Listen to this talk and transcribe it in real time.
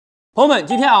朋友们，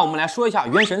今天我们来说一下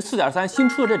《原神4.3》新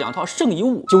出的这两套圣遗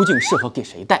物究竟适合给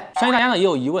谁带？相信大家也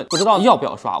有疑问，不知道要不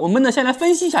要刷。我们先来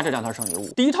分析一下这两套圣遗物。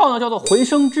第一套叫做回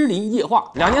声之林液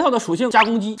化，两件套的属性加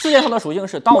攻击，四件套的属性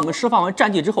是当我们释放完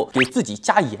战绩之后，给自己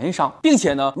加延伤，并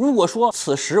且如果说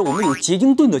此时我们有结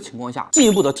晶盾的情况下，进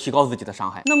一步的提高自己的伤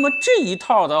害。那么这一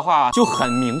套的话就很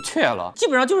明确了，基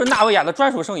本上就是纳维亚的专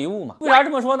属圣遗物嘛。为啥这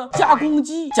么说呢？加攻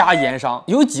击加延伤，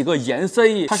有几个颜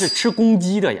C 它是吃攻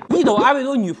击的呀。一斗阿维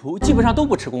多女仆基本上都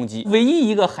不吃攻击，唯一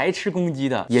一个还吃攻击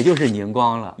的，也就是凝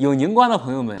光了。有凝光的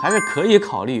朋友们还是可以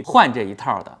考虑换这一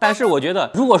套的。但是我觉得，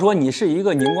如果说你是一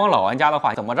个凝光老玩家的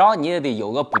话，怎么着你也得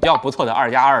有个比较不错的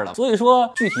2+2了。所以说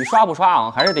具体刷不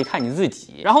刷还是得看你自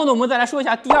己。然后呢，我们再来说一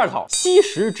下第二套吸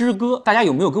食之歌，大家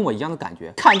有没有跟我一样的感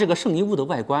觉？看这个圣遗物的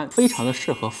外观，非常的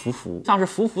适合福福，像是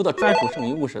福福的专属圣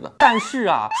遗物似的。但是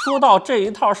说到这一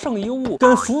套圣遗物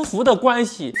跟福福的关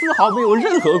系，丝毫没有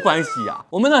任何关系呀。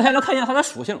我们先来看一下它的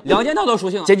属性，两件套的属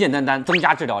性简简单单增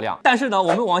加治疗量。但是我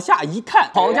们往下一看，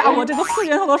好家伙，这个4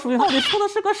件套的属性到底说的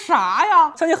是个啥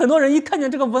呀？相信很多人一看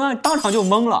见这个文案当场就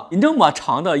懵了。你这么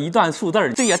长的一段数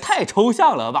字，这也太抽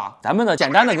象了吧？咱们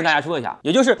简单的跟大家说一下，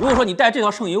也就是如果说你带这套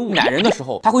圣遗物奶人的时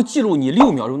候，它会记录你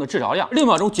6秒钟的治疗量，6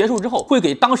秒钟结束之后会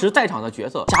给当时在场的角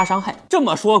色加伤害。这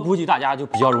么说估计大家就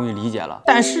比较容易理解了。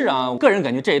但是我个人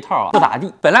感觉这一套不咋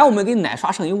地。本来我们给奶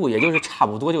刷圣遗物也就是差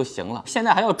不多就行了，现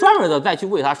在还要专门的再去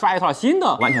为它刷一套新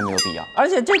的，完全没有必要。而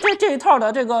且这一套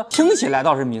的这个听起来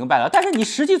倒是明白了，但是你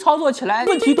实际操作起来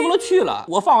问题多了去了。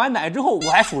我放完奶之后，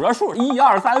我还数着数，1、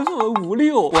2、3、4、5、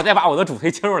6，我再把我的主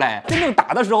推切出来。真正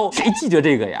打的时候，谁记着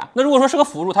这个呀？那如果说是个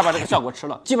辅助，他把这个效果吃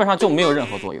了，基本上就没有任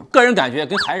何作用。个人感觉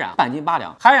跟海染半斤八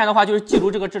两。海染的话就是记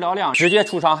录这个治疗量，直接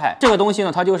出伤害。这个东西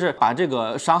它就是把这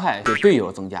个伤害给队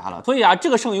友增加了。所以这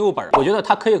个圣遗物本，我觉得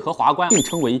它可以和华冠并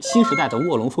称为新时代的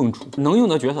卧龙凤雏。能用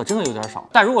的角色真的有点少。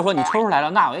但如果说你抽出来了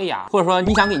纳维亚，或者说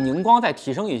你想给凝光再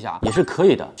提升一下，也是可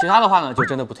以的。其他的话就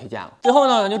真的不推荐了。最后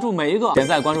就祝每一个点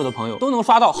赞关注的朋友都能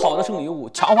刷到好的圣遗物，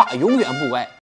强化永远不歪。